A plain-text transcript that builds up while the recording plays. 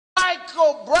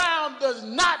Michael Brown does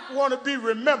not want to be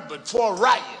remembered for a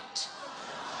riot.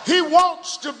 He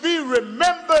wants to be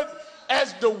remembered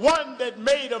as the one that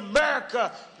made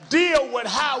America deal with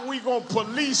how we gonna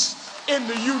police in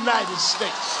the United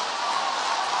States.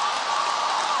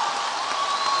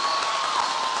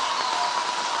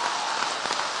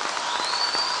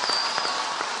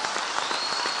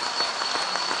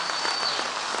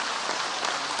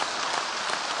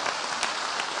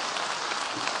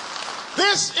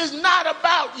 This is not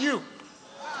about you.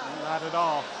 Not at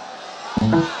all.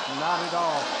 Not at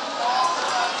all.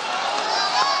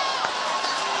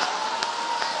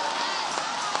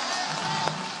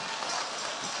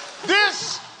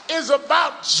 This is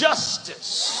about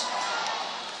justice.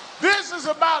 This is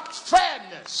about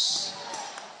fairness.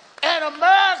 And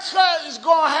America is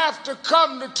going to have to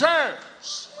come to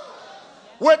terms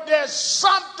with there's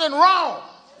something wrong.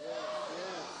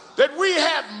 That we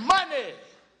have money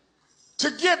to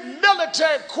give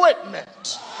military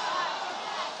equipment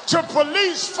to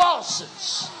police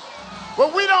forces,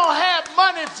 but we don't have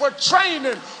money for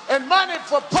training and money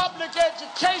for public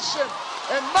education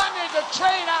and money to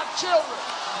train our children.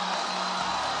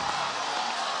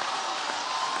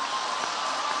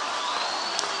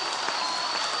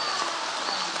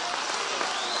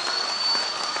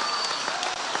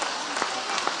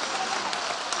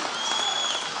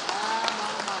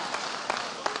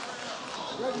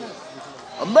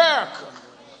 America.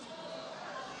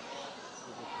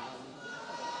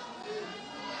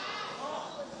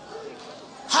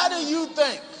 How do you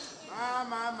think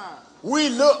we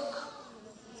look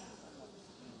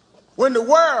when the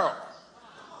world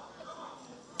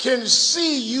can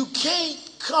see you can't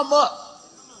come up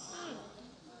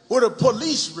with a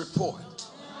police report,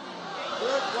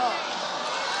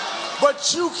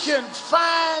 but you can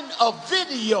find a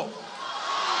video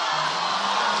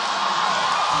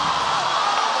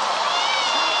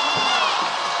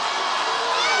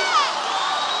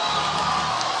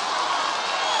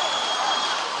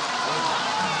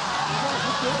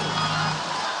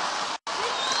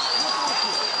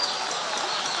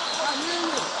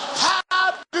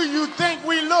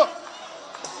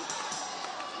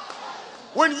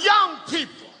when young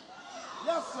people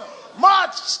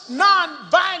march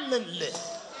non-violently,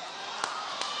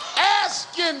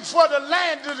 asking for the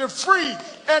land of the free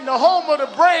and the home of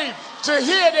the brave to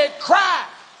hear their cry,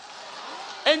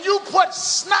 and you put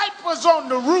snipers on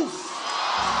the roof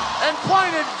and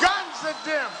pointed guns at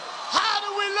them? How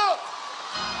do we look?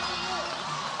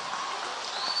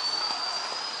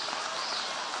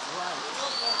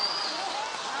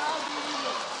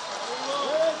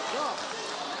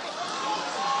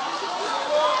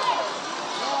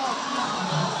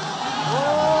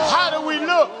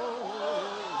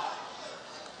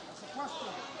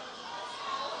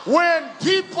 When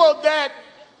people that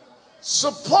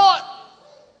support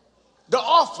the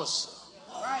officer,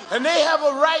 and they have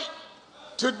a right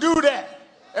to do that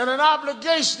and an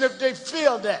obligation if they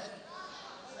feel that,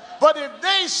 but if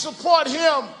they support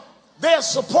him, they're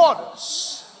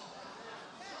supporters.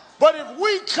 But if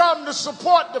we come to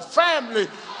support the family,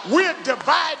 we're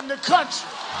dividing the country.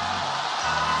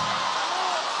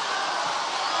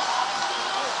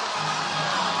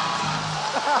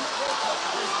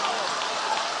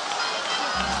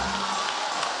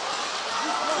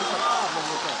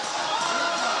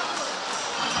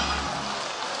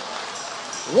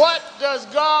 What does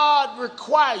God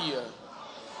require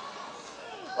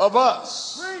of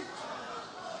us?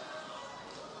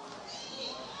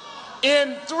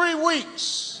 In 3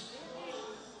 weeks,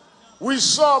 we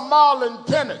saw Marlon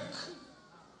Pinnock,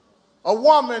 a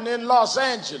woman in Los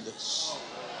Angeles,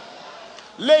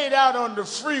 laid out on the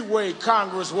freeway,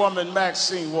 Congresswoman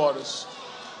Maxine Waters.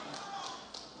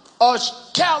 A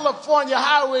California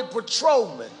highway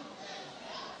patrolman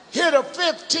hit her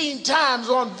 15 times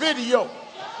on video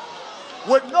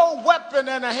with no weapon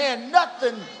in her hand,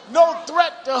 nothing, no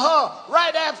threat to her.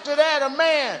 Right after that, a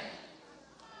man,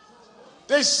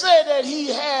 they said that he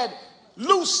had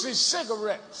Lucy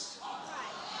cigarettes,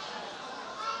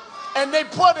 and they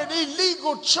put an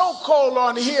illegal chokehold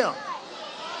on him.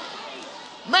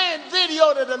 Man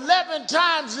videoed it 11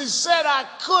 times. He said, I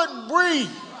couldn't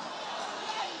breathe.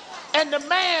 And the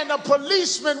man, a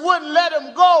policeman, wouldn't let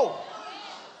him go.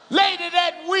 Later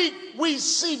that week, we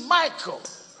see Michael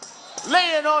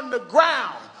laying on the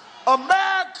ground.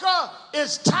 America,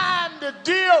 it's time to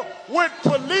deal with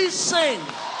policing.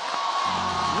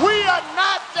 We are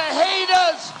not the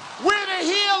haters, we're the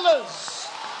healers.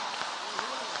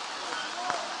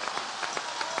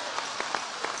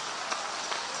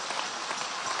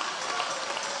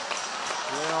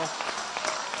 Well,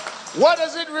 what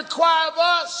does it require of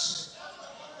us?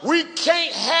 We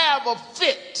can't have a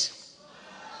fit.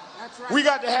 We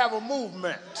got to have a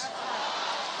movement.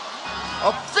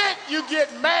 A fit, you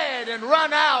get mad and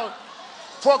run out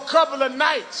for a couple of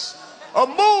nights. A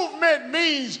movement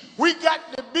means we got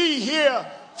to be here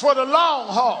for the long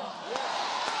haul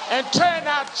and turn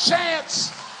our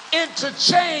chants into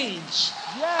change.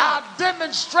 Our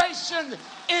demonstration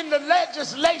in the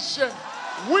legislation,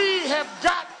 we have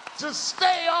got to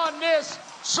stay on this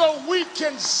so we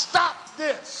can stop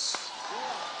this.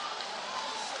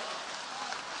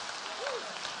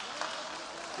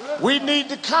 We need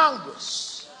the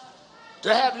Congress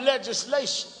to have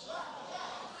legislation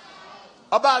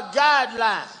about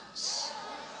guidelines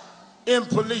in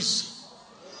policing.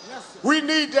 We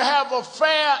need to have a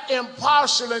fair,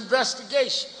 impartial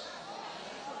investigation.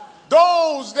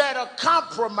 Those that are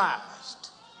compromised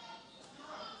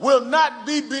will not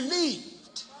be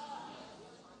believed.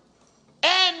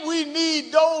 And we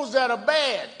need those that are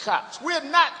bad cops. We're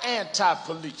not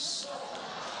anti-police.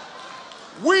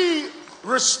 We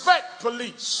respect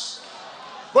police.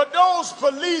 But those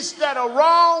police that are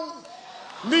wrong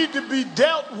need to be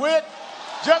dealt with,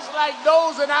 just like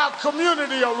those in our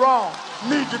community are wrong,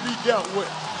 need to be dealt with.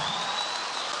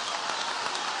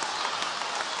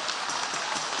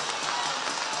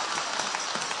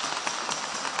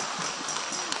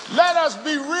 Let us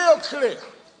be real clear.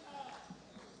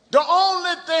 The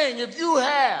only thing, if you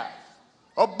have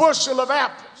a bushel of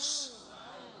apples,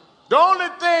 the only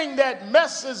thing that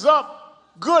messes up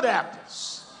good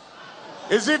apples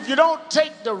is if you don't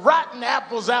take the rotten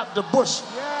apples out the bushel.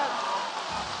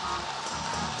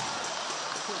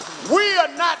 We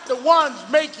are not the ones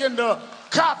making the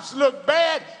cops look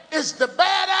bad. It's the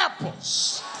bad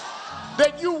apples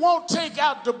that you won't take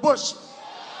out the bushel.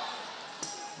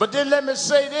 But then let me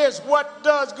say this, what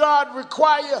does God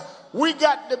require? We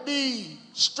got to be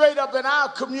straight up in our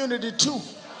community too.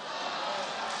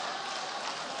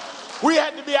 We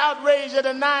had to be outraged at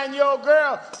a 9-year-old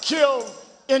girl killed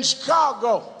in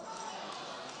Chicago.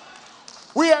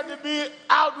 We had to be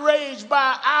outraged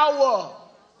by our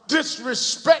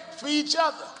disrespect for each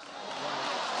other,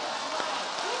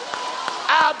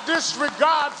 our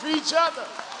disregard for each other,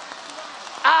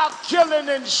 our killing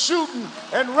and shooting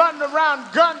and running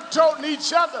around gun-toting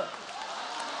each other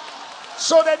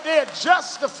so that they're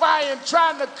justifying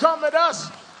trying to come at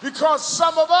us because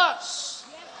some of us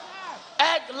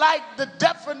act like the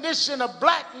definition of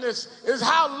blackness is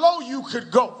how low you could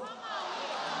go.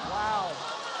 Wow.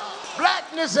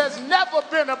 Blackness has never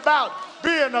been about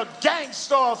being a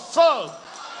gangster or a thug.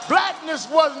 Blackness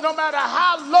was no matter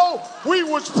how low we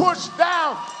was pushed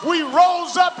down, we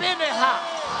rose up anyhow.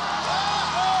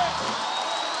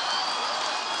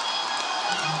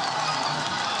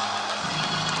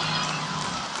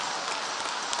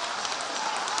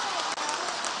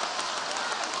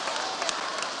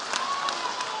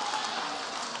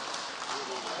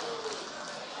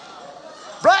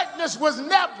 Blackness was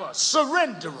never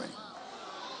surrendering.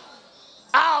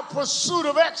 Our pursuit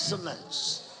of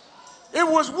excellence. It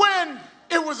was when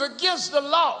it was against the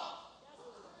law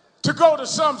to go to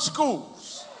some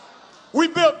schools. We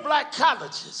built black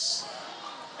colleges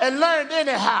and learned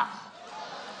anyhow.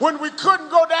 When we couldn't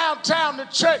go downtown to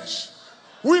church,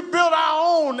 we built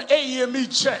our own AME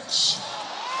church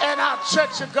and our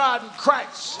Church of God in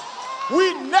Christ.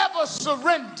 We never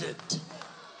surrendered.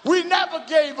 We never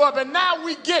gave up, and now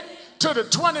we get to the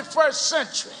 21st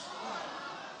century.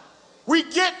 We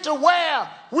get to where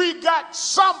we got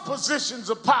some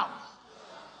positions of power,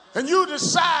 and you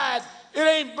decide it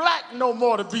ain't black no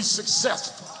more to be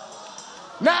successful.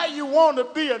 Now you want to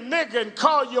be a nigga and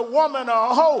call your woman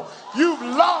a hoe. You've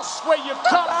lost where you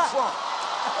come from.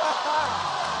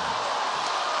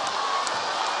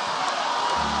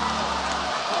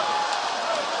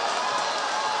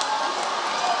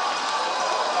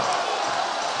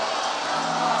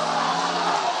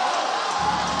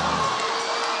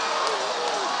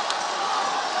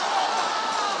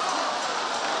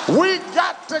 We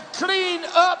got to clean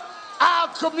up our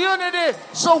community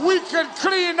so we can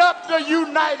clean up the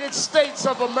United States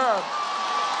of America.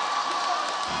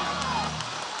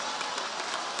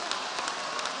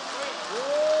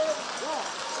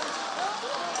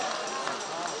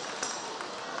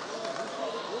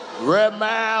 Reverend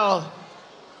Al,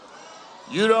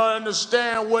 you don't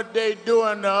understand what they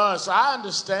doing to us. I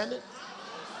understand it.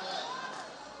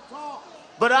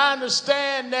 But I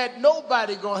understand that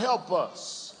nobody gonna help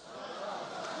us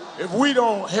if we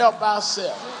don't help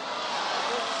ourselves.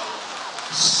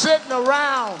 Sitting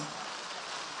around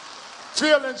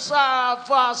feeling sorry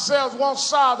for ourselves won't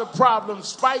solve the problem,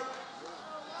 Spike.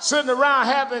 Sitting around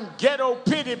having ghetto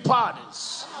pity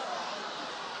parties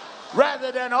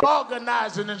rather than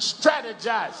organizing and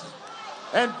strategizing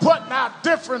and putting our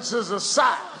differences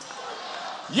aside.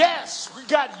 Yes, we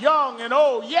got young and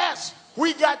old. Yes,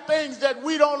 we got things that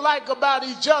we don't like about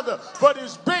each other, but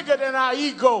it's bigger than our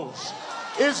egos.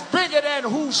 It's bigger than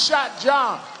who shot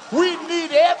John. We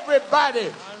need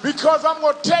everybody, because I'm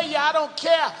going to tell you, I don't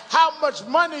care how much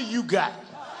money you got.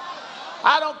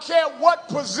 I don't care what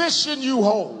position you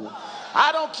hold.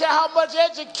 I don't care how much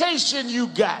education you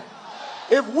got.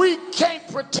 If we can't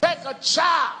protect a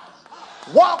child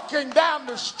walking down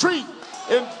the street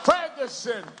in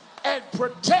Ferguson and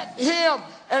protect him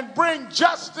and bring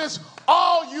justice,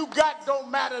 all you got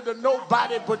don't matter to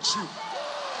nobody but you.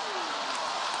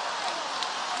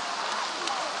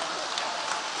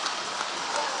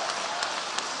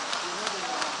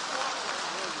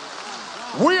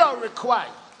 We are required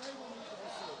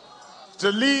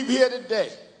to leave here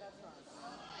today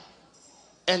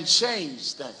and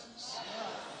change things.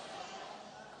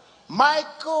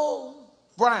 Michael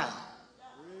Brown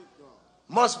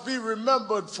must be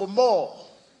remembered for more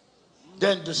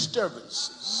than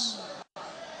disturbances.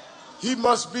 He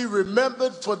must be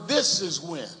remembered for this is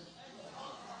when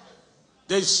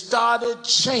they started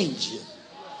changing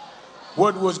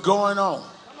what was going on.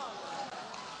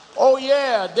 Oh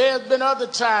yeah, there's been other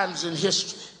times in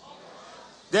history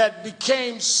that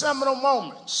became seminal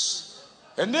moments.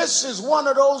 And this is one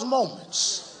of those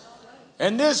moments.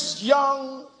 And this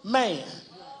young man,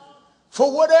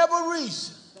 for whatever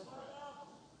reason,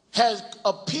 has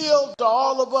appealed to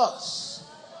all of us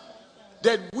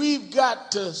that we've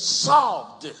got to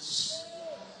solve this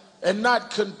and not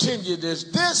continue this.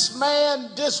 This man,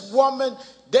 this woman,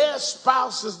 their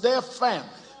spouses, their family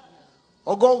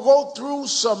are going to go through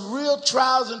some real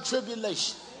trials and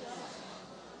tribulations.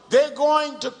 They're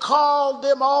going to call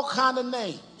them all kind of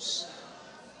names,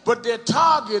 but their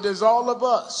target is all of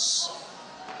us.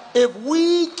 If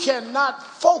we cannot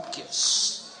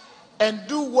focus and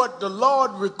do what the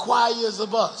Lord requires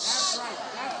of us,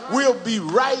 we'll be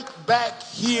right back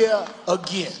here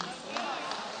again.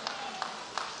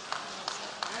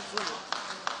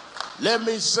 Let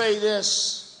me say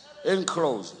this in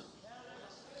closing.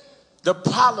 The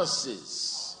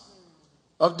policies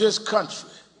of this country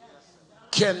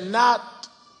cannot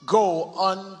go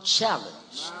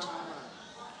unchallenged.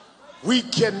 We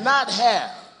cannot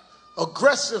have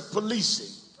aggressive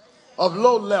policing of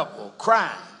low-level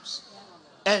crimes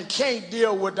and can't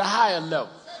deal with the higher level.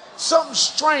 Something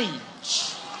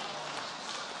strange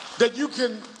that you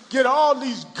can get all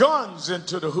these guns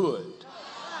into the hood,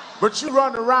 but you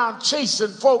run around chasing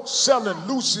folks selling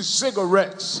Lucy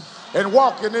cigarettes and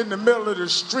walking in the middle of the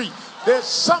street. There's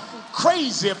something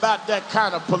crazy about that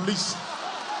kind of policing.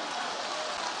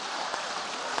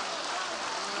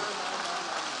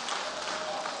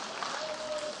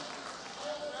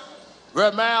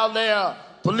 Reverend Al, their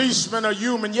policemen are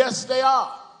human. Yes, they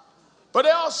are. But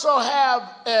they also have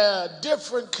a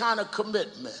different kind of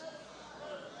commitment.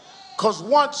 Because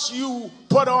once you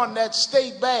put on that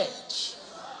state badge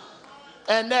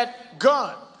and that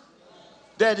gun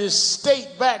that is state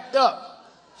backed up,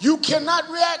 you cannot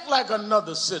react like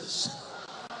another citizen.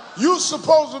 You're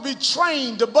supposed to be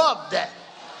trained above that.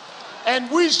 And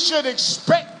we should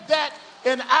expect that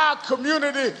in our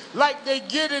community like they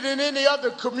get it in any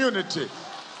other community.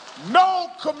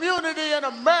 No community in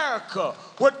America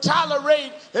would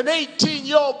tolerate an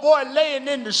 18-year-old boy laying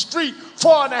in the street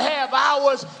 4.5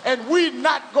 hours, and we're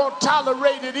not going to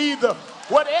tolerate it either.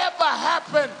 Whatever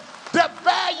happened, the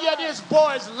value of this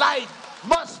boy's life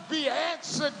must be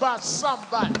answered by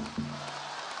somebody.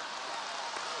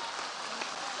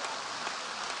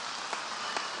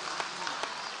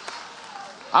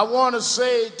 I want to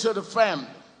say to the family,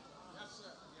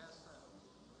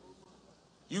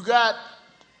 you got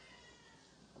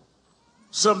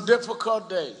some difficult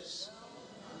days.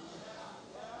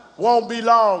 Won't be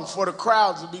long for the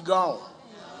crowds to be gone.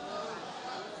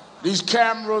 These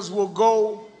cameras will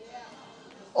go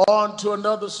on to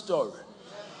another story.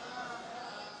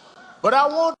 But I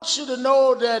want you to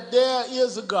know that there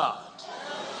is a God.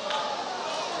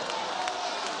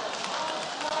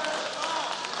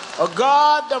 A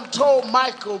God I'm told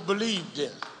Michael believed in,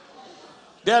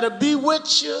 that'll be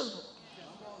with you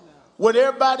when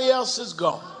everybody else is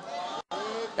gone.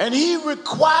 And he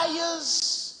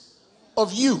requires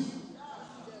of you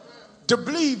to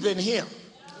believe in him.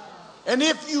 And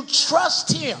if you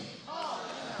trust him,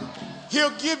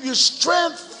 he'll give you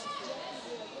strength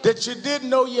that you didn't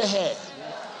know you had.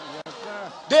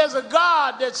 There's a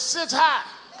God that sits high,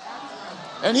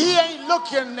 and he ain't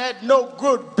looking at no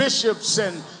good bishops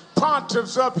and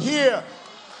pontiffs up here.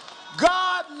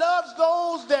 God loves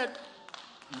those that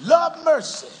love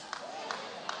mercy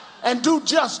and do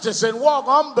justice and walk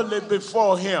humbly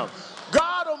before him,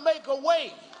 God will make a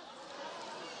way.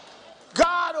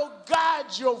 God will guide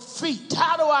your feet.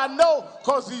 How do I know?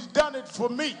 Because he's done it for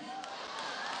me.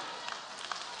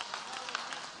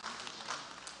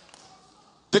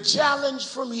 The challenge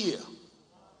from here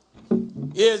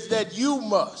is that you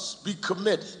must be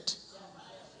committed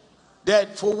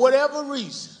that for whatever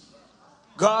reason,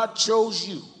 God chose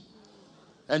you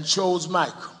and chose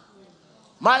Michael.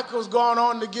 Michael's gone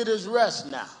on to get his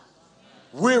rest now.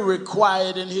 We're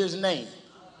required in his name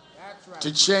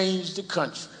to change the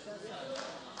country.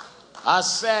 I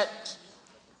sat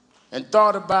and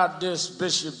thought about this,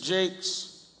 Bishop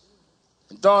Jakes,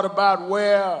 and thought about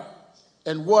where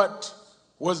and what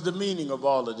was the meaning of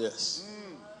all of this.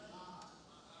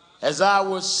 As I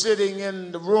was sitting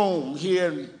in the room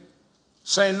here in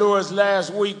St. Louis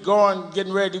last week,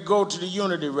 getting ready to go to the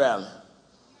Unity rally,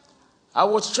 I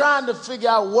was trying to figure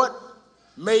out what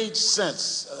made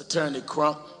sense, Attorney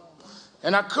Crump,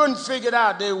 and I couldn't figure it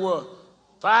out. There were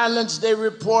violence they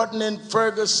reporting in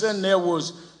Ferguson. There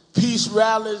was peace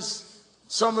rallies.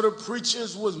 Some of the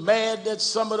preachers was mad that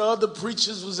some of the other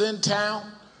preachers was in town.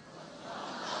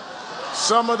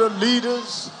 Some of the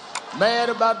leaders mad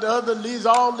about the other leaders.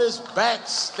 All this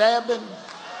backstabbing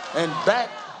and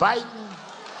backbiting.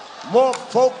 More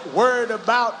folk worried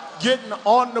about getting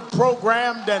on the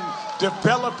program than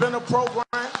developing a program.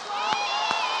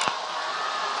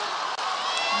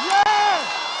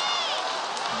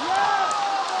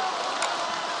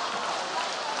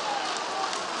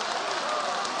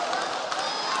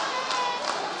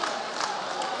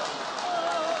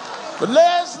 But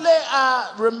Leslie,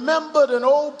 I remembered an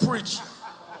old preacher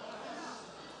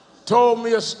told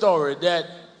me a story that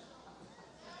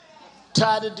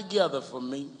tied it together for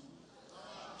me.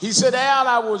 He said, Al,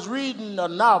 I was reading a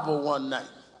novel one night.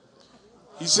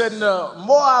 He said, the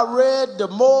more I read, the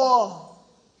more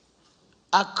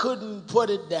I couldn't put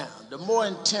it down, the more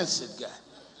intense it got.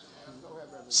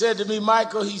 He said to me,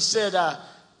 Michael, he said,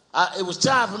 it was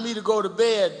time for me to go to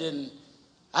bed, and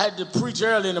I had to preach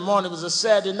early in the morning. It was a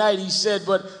Saturday night. He said,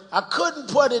 but I couldn't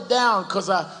put it down because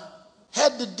I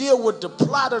had to deal with the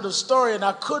plot of the story, and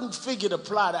I couldn't figure the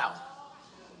plot out.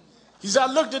 He said,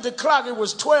 I looked at the clock. It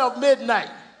was 12 midnight,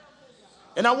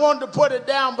 and I wanted to put it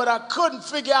down, but I couldn't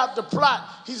figure out the plot.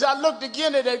 He said, I looked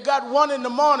again, and it got 1 in the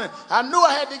morning. I knew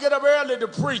I had to get up early to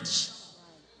preach.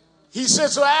 He said,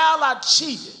 so Al, I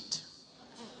cheated.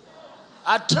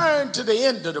 I turned to the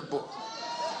end of the book,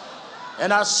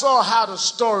 and I saw how the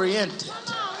story ended.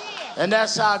 And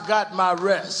that's how I got my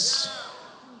rest.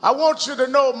 I want you to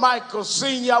know, Michael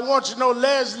Sr., I want you to know,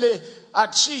 Leslie, I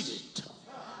cheated.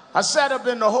 I sat up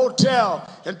in the hotel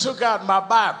and took out my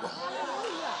Bible.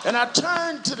 And I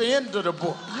turned to the end of the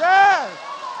book. Yeah.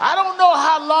 I don't know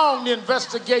how long the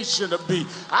investigation will be.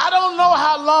 I don't know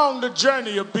how long the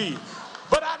journey will be.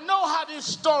 But I know how this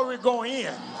story going to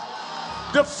end.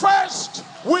 The first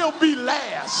will be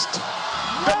last.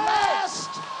 The last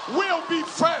will be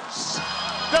first.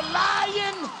 The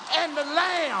lion and the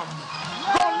lamb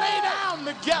gonna lay down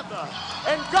together,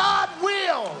 and God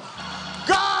will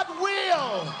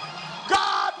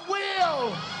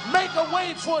make a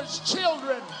way for his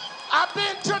children. I've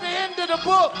been to the end of the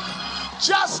book.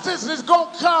 Justice is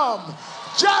gonna come.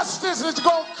 Justice is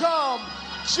gonna come.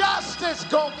 Justice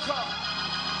gonna come.